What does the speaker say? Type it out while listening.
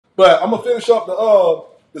But I'm gonna finish up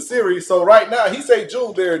the series. So right now he say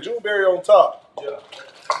juneberry on top. Yeah.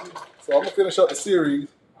 So I'm gonna finish up the series.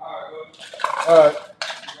 All All right.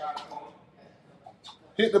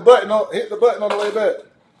 Hit the button on the way back.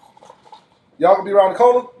 Y'all gonna be around the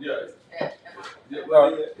corner? Yeah. Yeah.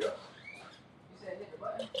 All right. Yeah.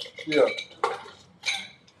 Yeah.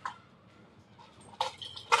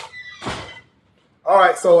 All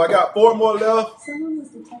right, so I got 4 more left. Someone was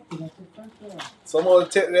detected at the front door. Someone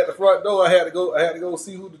detected at the front door. I had to go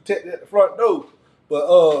see who detected at the front door.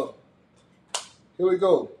 But here we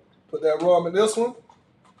go. Put that rum in this one.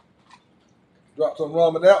 Drop some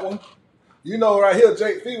rum in that one. You know, right here,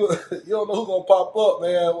 Jake Fever, you don't know who's gonna pop up,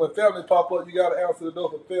 man. When family pop up, you gotta answer the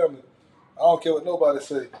door for family. I don't care what nobody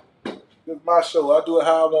say. This is my show. I do it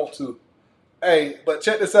how I want to. Hey, but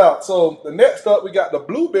check this out. So the next up, we got the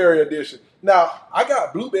blueberry edition. Now, I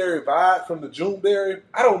got blueberry vibe from the juneberry.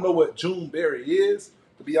 I don't know what juneberry is,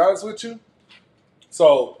 to be honest with you.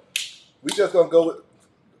 So we just gonna go with,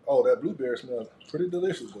 oh, that blueberry smells pretty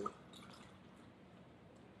delicious, though.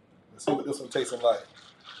 Let's see what this one tasting like.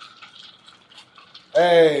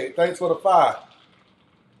 Hey, thanks for the 5.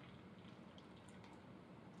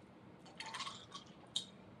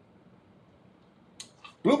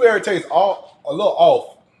 Blueberry tastes a little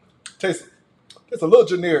off. Tastes a little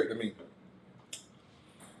generic to me.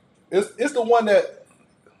 It's the one that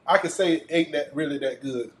I could say ain't that really that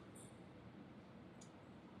good.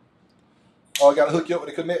 Oh, I gotta hook you up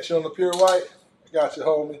with a connection on the pure white. I got you,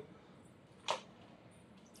 homie.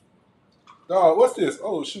 Dog, what's this?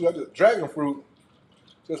 Oh shoot, I just dragon fruit.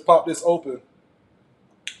 Just pop this open.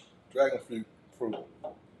 Dragon fruit.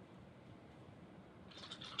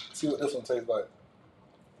 See what this one tastes like.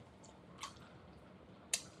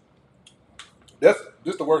 This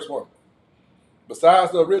the worst one.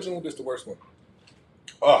 Besides the original, this the worst one.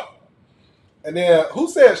 And then who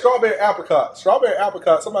said strawberry apricot? Strawberry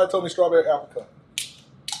apricot. Somebody told me strawberry apricot.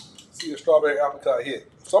 See a strawberry apricot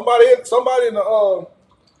hit. Somebody in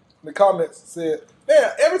the comments said,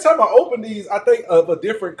 man, every time I open these, I think of a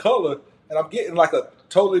different color, and I'm getting like a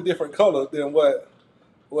totally different color than what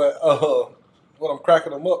I'm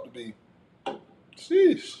cracking them up to be.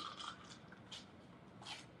 Sheesh.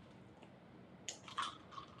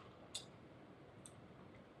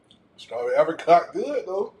 Strawberry apricot good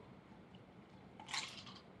though.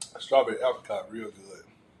 Strawberry apricot real good.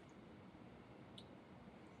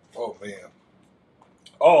 Oh man.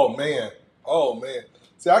 Oh man. Oh man.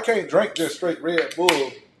 See, I can't drink this straight Red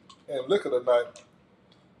Bull and liquor tonight,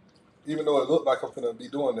 even though it looked like I'm gonna be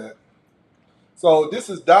doing that. So this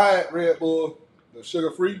is Diet Red Bull, the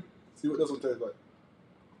sugar free. See what this one tastes like.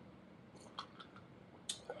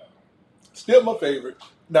 Still my favorite.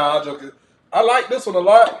 Nah, I'm joking. I like this one a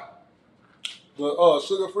lot. The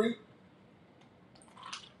sugar free.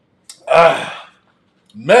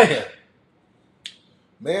 Man.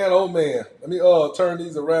 Man, oh man. Let me turn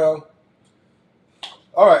these around.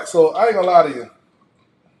 All right, so I ain't gonna lie to you.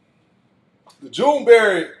 The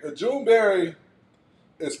juneberry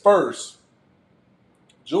is first.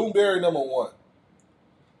 Juneberry number 1.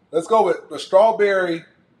 Let's go with the strawberry.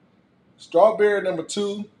 Strawberry number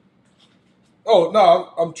 2. Oh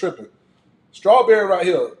no, I'm tripping. Strawberry right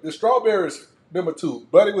here. The strawberry is number 2.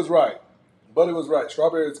 Buddy was right.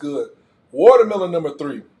 Strawberry is good. Watermelon number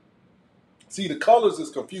 3. See, the colors is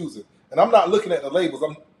confusing. And I'm not looking at the labels.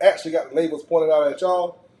 I'm actually got the labels pointed out at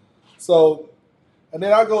y'all. So, and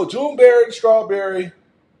then I go juneberry, strawberry,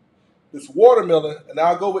 this watermelon, and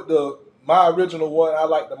I'll go with my original one I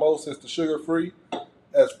like the most is the sugar-free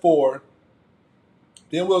as 4.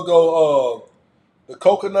 Then we'll go the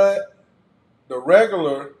coconut, the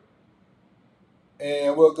regular,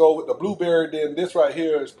 and we'll go with the blueberry. Then this right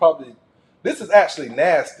here is this is actually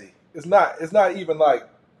nasty. It's not even like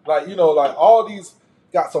all these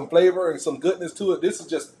got some flavor and some goodness to it. This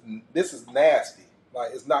is nasty.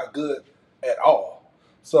 Like, it's not good at all.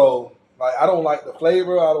 So, like, I don't like the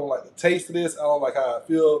flavor. I don't like the taste of this. I don't like how I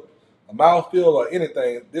feel, a mouthfeel or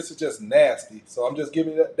anything. This is just nasty. So I'm just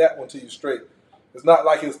giving that one to you straight. It's not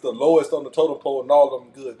like it's the lowest on the totem pole and all of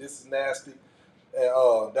them good. This is nasty,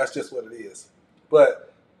 and that's just what it is.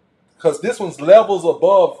 But because this one's levels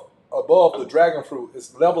above the dragon fruit,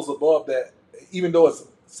 it's levels above that. Even though it's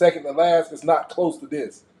second to last, it's not close to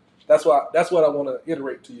this. That's what I want to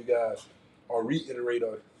iterate to you guys, or reiterate,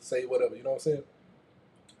 or say whatever. You know what I'm saying?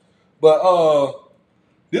 But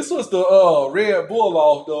this was the Red Bull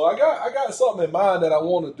off though. I got something in mind that I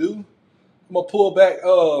want to do. I'm gonna pull back,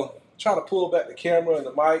 try to pull back the camera and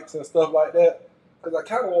the mics and stuff like that, because I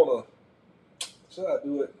kind of want to. Should I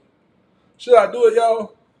do it? Should I do it,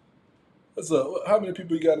 y'all? What's up? How many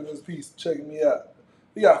people you got in this piece checking me out?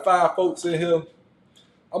 He got 5 folks in here.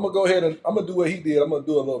 I'm gonna go ahead and I'm gonna do what he did. I'm gonna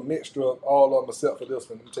do a little mixture of all of them except for this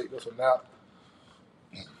one. Let me take this one out.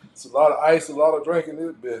 It's a lot of ice, a lot of drinking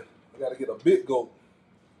this bit. I gotta get a big gulp.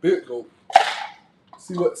 Big gulp.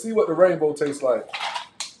 See what the rainbow tastes like.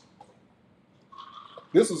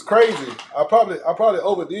 This was crazy. I probably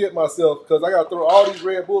overdid myself because I gotta throw all these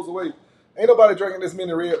Red Bulls away. Ain't nobody drinking this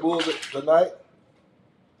many Red Bulls tonight.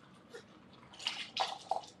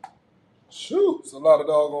 Shoot, it's a lot of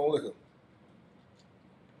doggone liquor.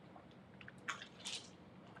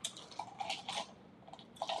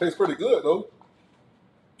 Tastes pretty good though.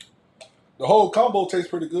 The whole combo tastes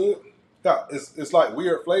pretty good. Yeah, it's like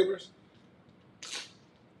weird flavors.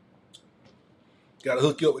 Got to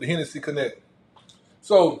hook you up with the Hennessy Connect.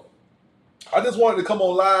 So I just wanted to come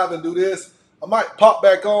on live and do this. I might pop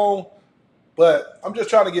back on, but I'm just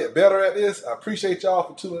trying to get better at this. I appreciate y'all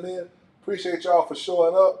for tuning in. Appreciate y'all for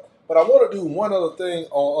showing up. But I want to do one other thing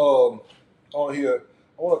on here.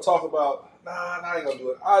 I want to talk about. Nah, I ain't gonna do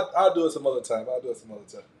it. I'll do it some other time.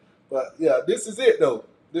 But yeah, this is it though.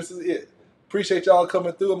 This is it. Appreciate y'all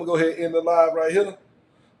coming through. I'm gonna go ahead and end the live right here.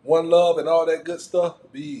 One love and all that good stuff.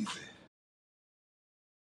 Be easy.